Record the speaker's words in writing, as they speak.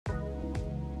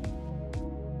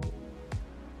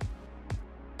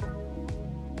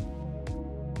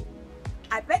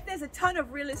bet there's a ton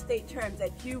of real estate terms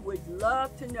that you would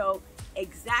love to know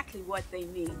exactly what they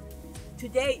mean.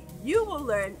 Today, you will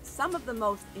learn some of the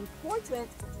most important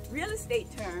real estate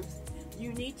terms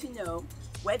you need to know,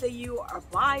 whether you are a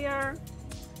buyer,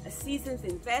 a seasoned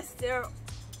investor,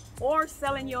 or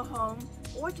selling your home,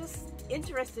 or just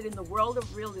interested in the world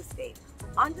of real estate.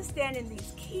 Understanding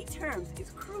these key terms is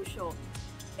crucial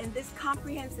in this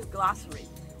comprehensive glossary.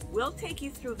 We'll take you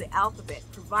through the alphabet,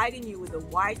 providing you with a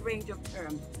wide range of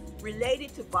terms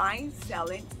related to buying,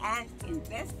 selling, and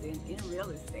investing in real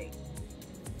estate.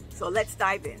 So let's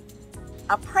dive in.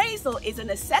 Appraisal is an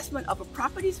assessment of a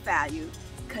property's value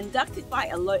conducted by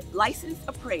a licensed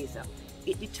appraiser.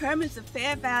 It determines the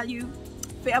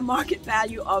fair market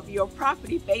value of your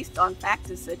property based on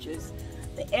factors such as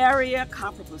the area,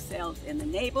 comparable sales in the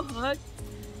neighborhood,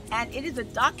 and it is a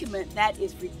document that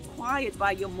is required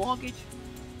by your mortgage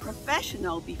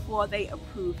professional before they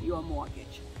approve your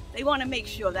mortgage. They want to make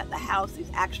sure that the house is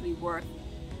actually worth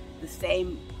the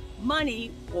same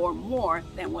money or more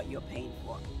than what you're paying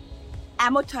for.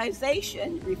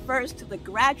 Amortization refers to the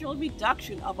gradual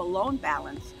reduction of a loan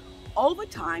balance over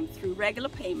time through regular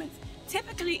payments,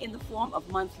 typically in the form of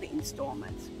monthly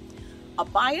installments. A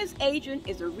buyer's agent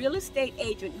is a real estate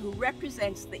agent who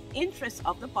represents the interests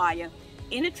of the buyer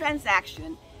in a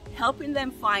transaction, helping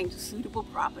them find suitable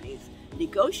properties,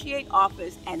 negotiate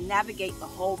offers, and navigate the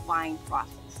whole buying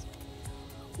process.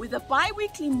 With a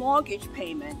bi-weekly mortgage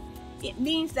payment, it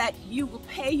means that you will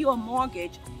pay your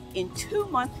mortgage in 2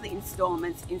 monthly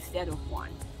installments instead of 1.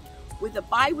 With a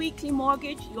bi-weekly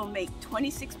mortgage, you'll make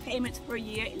 26 payments per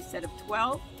year instead of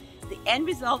 12. The end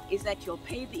result is that you'll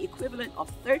pay the equivalent of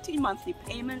 13 monthly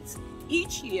payments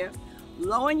each year,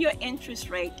 lowering your interest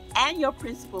rate and your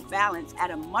principal balance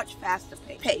at a much faster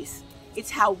pace. It's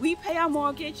how we pay our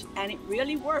mortgage, and it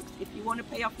really works. If you want to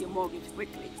pay off your mortgage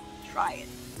quickly, try it.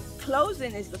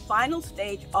 Closing is the final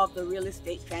stage of the real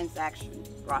estate transaction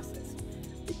process.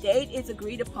 The date is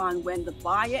agreed upon when the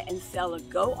buyer and seller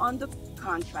go under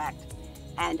contract,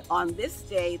 and on this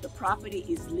day, the property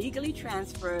is legally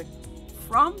transferred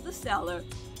from the seller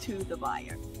to the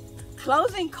buyer.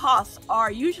 Closing costs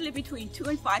are usually between 2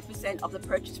 and 5% of the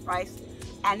purchase price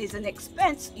and is an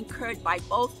expense incurred by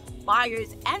both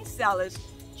buyers and sellers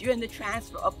during the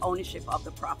transfer of ownership of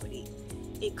the property.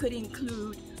 It could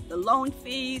include the loan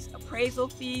fees, appraisal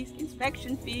fees,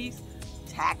 inspection fees,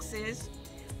 taxes,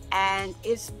 and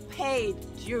is paid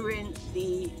during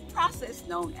the process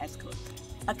known as closing.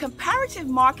 A comparative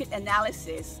market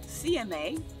analysis,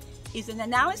 CMA, is an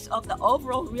analysis of the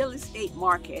overall real estate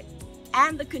market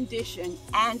and the condition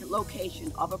and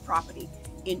location of a property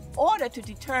in order to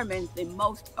determine the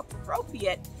most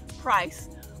appropriate price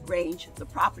range the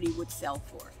property would sell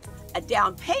for. A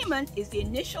down payment is the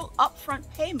initial upfront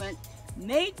payment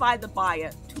made by the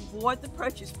buyer toward the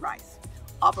purchase price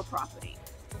of a property.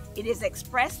 It is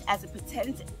expressed as a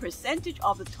percentage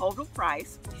of the total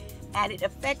price, and it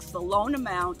affects the loan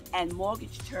amount and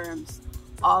mortgage terms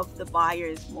of the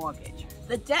buyer's mortgage.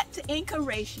 The debt-to-income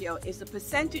ratio is the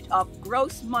percentage of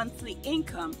gross monthly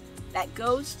income that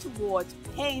goes towards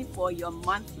paying for your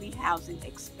monthly housing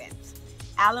expense.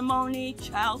 Alimony,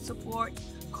 child support,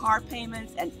 car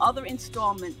payments, and other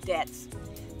installment debts,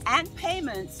 and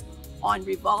payments on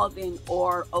revolving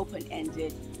or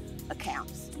open-ended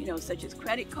accounts, such as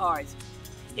credit cards.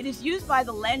 It is used by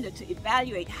the lender to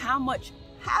evaluate how much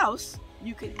house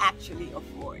you can actually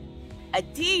afford. A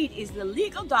deed is the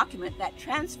legal document that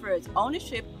transfers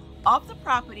ownership of the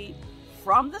property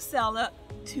from the seller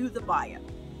to the buyer.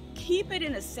 Keep it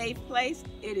in a safe place.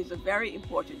 It is a very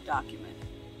important document.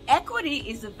 Equity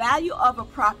is the value of a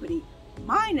property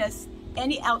minus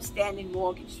any outstanding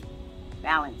mortgage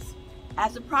balance.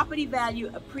 As the property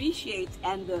value appreciates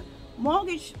and the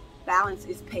mortgage balance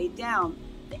is paid down,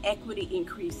 the equity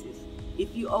increases.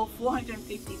 If you owe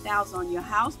 $450,000 on your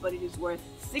house, but it is worth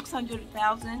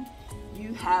 $600,000,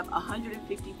 you have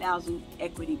 $150,000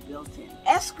 equity built in.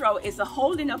 Escrow is the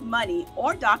holding of money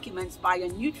or documents by a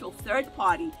neutral third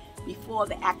party before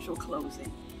the actual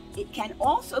closing. It can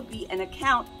also be an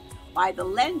account by the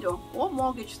lender or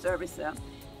mortgage servicer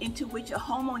into which a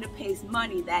homeowner pays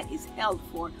money that is held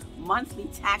for monthly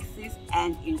taxes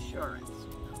and insurance.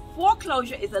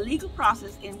 Foreclosure is a legal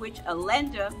process in which a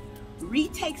lender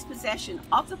retakes possession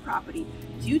of the property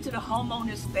due to the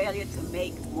homeowner's failure to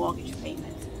make mortgage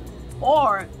payments,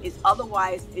 or is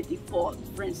otherwise a default.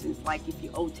 For instance, like if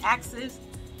you owe taxes,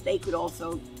 they could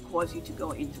also cause you to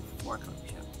go into foreclosure.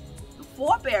 The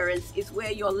forbearance is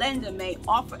where your lender may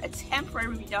offer a temporary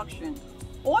reduction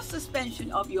or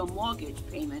suspension of your mortgage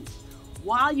payments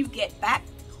while you get back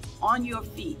on your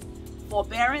feet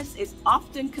Forbearance is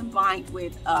often combined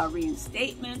with a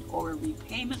reinstatement or a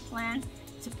repayment plan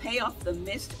to pay off the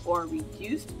missed or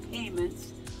reduced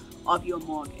payments of your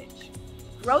mortgage.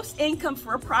 Gross income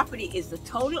for a property is the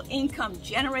total income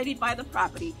generated by the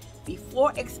property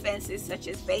before expenses such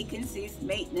as vacancies,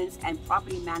 maintenance, and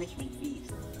property management fees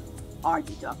are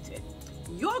deducted.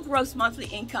 Your gross monthly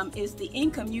income is the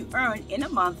income you earn in a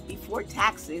month before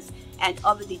taxes and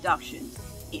other deductions.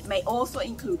 It may also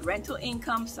include rental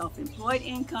income, self-employed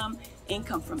income,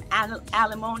 income from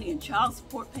alimony and child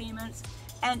support payments,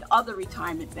 and other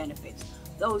retirement benefits.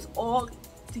 Those all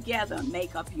together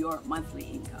make up your monthly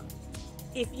income.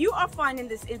 If you are finding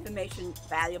this information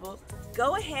valuable,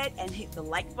 go ahead and hit the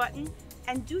like button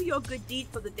and do your good deed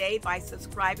for the day by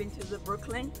subscribing to the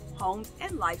Brooklyn Homes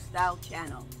and Lifestyle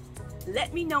channel.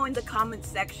 Let me know in the comments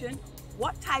section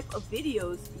what type of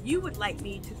videos you would like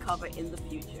me to cover in the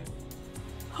future.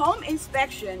 Home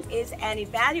inspection is an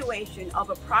evaluation of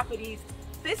a property's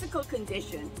physical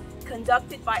condition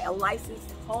conducted by a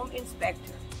licensed home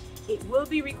inspector. It will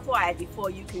be required before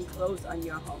you can close on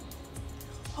your home.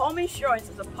 Home insurance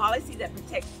is a policy that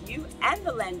protects you and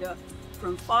the lender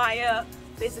from fire,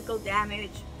 physical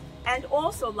damage, and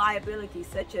also liability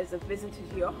such as a visit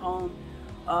to your home,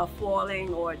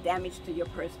 falling, or damage to your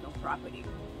personal property.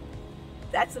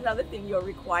 That's another thing you'll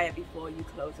require before you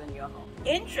close on your home.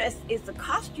 Interest is the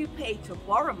cost you pay to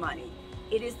borrow money.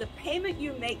 It is the payment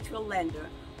you make to a lender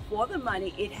for the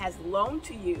money it has loaned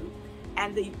to you,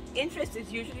 and the interest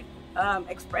is usually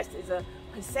expressed as a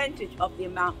percentage of the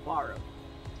amount borrowed.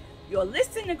 Your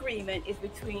listing agreement is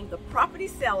between the property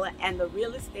seller and the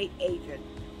real estate agent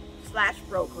 /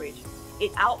 brokerage.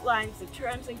 It outlines the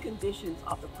terms and conditions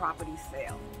of the property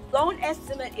sale. Loan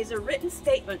estimate is a written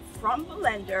statement from the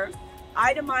lender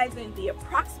itemizing the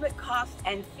approximate costs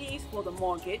and fees for the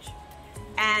mortgage,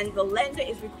 and the lender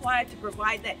is required to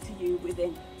provide that to you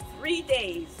within 3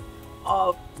 days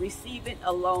of receiving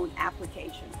a loan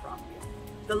application from you.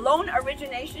 The loan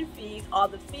origination fees are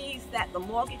the fees that the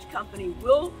mortgage company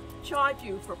will charge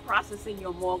you for processing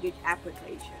your mortgage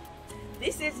application.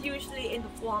 This is usually in the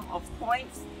form of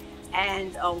points,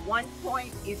 and 1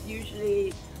 point is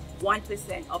usually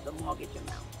 1% of the mortgage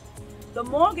amount. The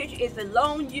mortgage is a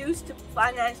loan used to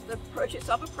finance the purchase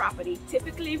of a property,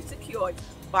 typically secured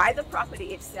by the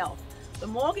property itself. The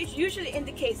mortgage usually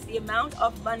indicates the amount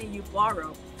of money you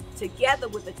borrow, together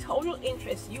with the total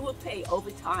interest you will pay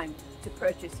over time to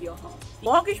purchase your home.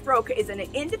 Mortgage broker is an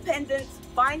independent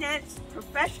finance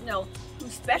professional who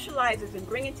specializes in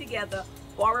bringing together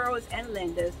borrowers and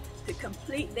lenders to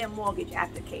complete their mortgage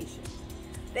application.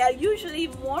 They are usually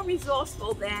more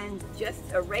resourceful than just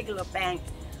a regular bank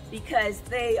because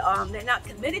they're not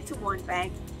committed to one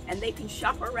bank, and they can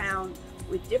shop around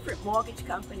with different mortgage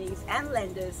companies and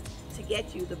lenders to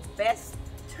get you the best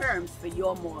terms for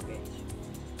your mortgage.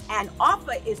 An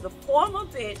offer is the formal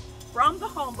bid from the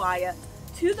home buyer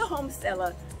to the home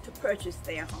seller to purchase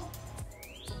their home.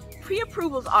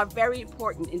 Pre-approvals are very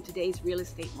important in today's real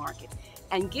estate market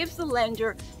and gives the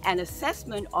lender an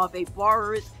assessment of a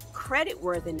borrower's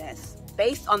creditworthiness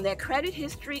based on their credit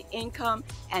history, income,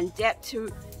 and debt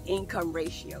to income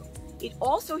ratio. It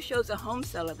also shows a home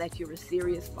seller that you're a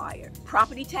serious buyer.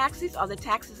 Property taxes are the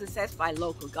taxes assessed by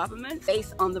local governments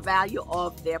based on the value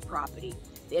of their property.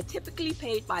 They're typically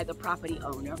paid by the property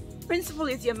owner. Principal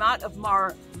is the amount of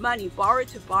money borrowed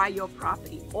to buy your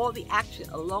property, or the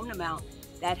actual loan amount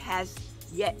that has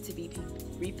yet to be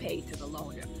repaid to the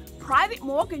loaner. Private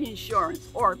mortgage insurance,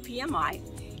 or PMI,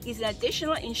 is an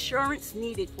additional insurance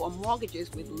needed for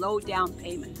mortgages with low down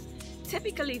payments,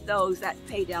 typically those that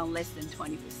pay down less than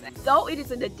 20%. Though it is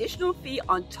an additional fee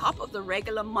on top of the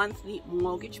regular monthly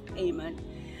mortgage payment,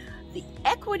 the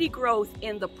equity growth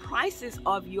in the prices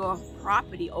of your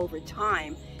property over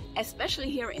time, especially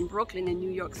here in Brooklyn and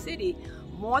New York City,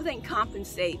 more than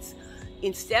compensates.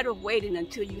 Instead of waiting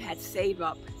until you had saved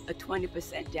up a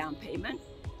 20% down payment,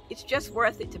 it's just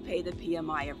worth it to pay the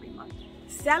PMI every month.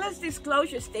 Seller's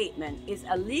disclosure statement is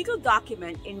a legal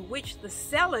document in which the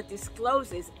seller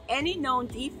discloses any known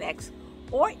defects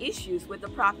or issues with the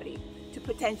property to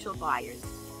potential buyers.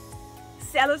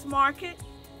 Seller's market,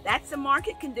 that's a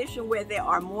market condition where there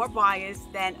are more buyers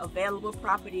than available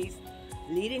properties,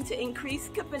 leading to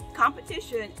increased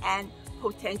competition and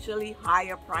potentially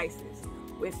higher prices.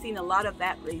 We've seen a lot of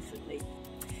that recently.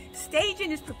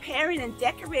 Staging is preparing and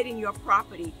decorating your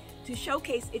property to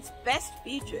showcase its best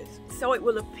features so it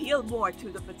will appeal more to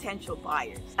the potential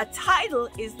buyers. A title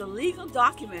is the legal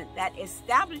document that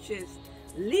establishes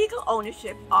legal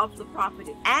ownership of the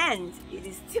property, and it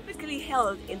is typically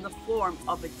held in the form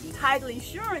of a deed. Title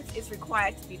insurance is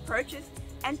required to be purchased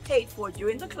and paid for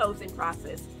during the closing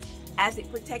process, as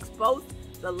it protects both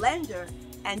the lender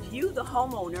and you, the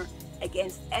homeowner,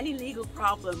 against any legal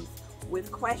problems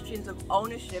with questions of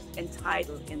ownership and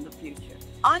title in the future.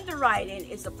 Underwriting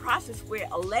is a process where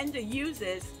a lender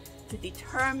uses to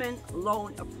determine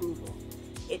loan approval.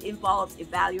 It involves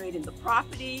evaluating the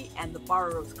property and the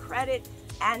borrower's credit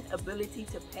and ability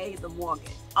to pay the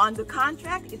mortgage. Under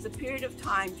contract is a period of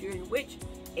time during which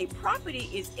a property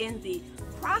is in the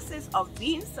process of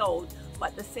being sold,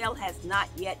 but the sale has not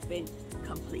yet been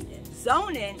completed.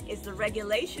 Zoning is the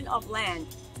regulation of land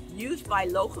used by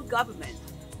local government,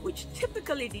 which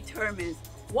typically determines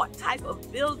what type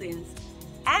of buildings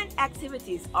and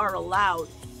activities are allowed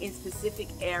in specific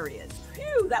areas.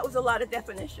 Phew, that was a lot of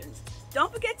definitions.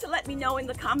 Don't forget to let me know in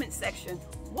the comment section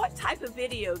what type of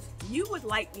videos you would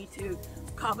like me to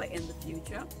cover in the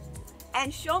future.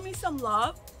 And show me some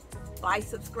love by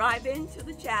subscribing to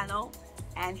the channel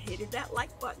and hitting that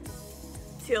like button.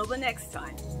 Till the next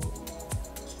time.